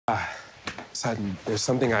Sutton, there's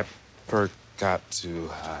something I forgot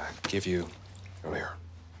to give you earlier.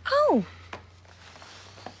 Oh.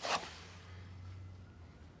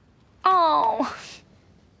 Oh.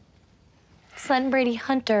 Sutton Brady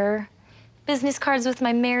Hunter. Business cards with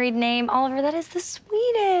my married name. Oliver, that is the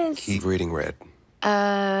sweetest. Keep reading red.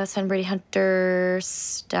 Sutton Brady Hunter,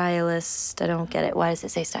 Stylist. I don't get it. Why does it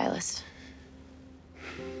say Stylist?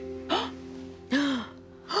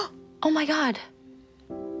 Oh my God.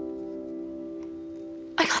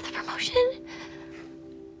 I got the promotion.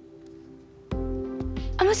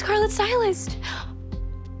 I'm a Scarlet Stylist.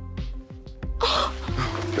 Oh.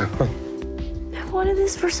 I've wanted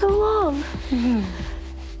this for so long.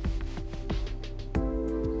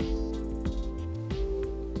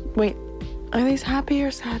 Wait, are these happy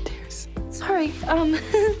or sad tears? Sorry,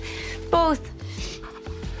 both.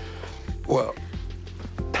 Well,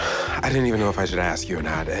 I didn't even know if I should ask you or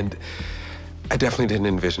not, and I definitely didn't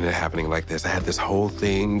envision it happening like this. I had this whole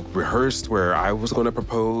thing rehearsed where I was going to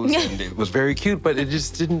propose, and it was very cute, but it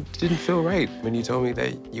just didn't feel right when you told me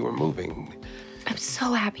that you were moving. I'm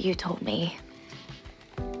so happy you told me.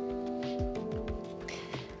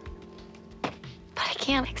 But I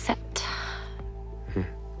can't accept.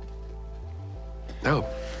 No,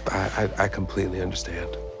 I completely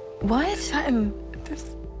understand. What? Sutton,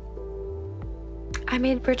 I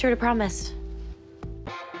made Richard a promise.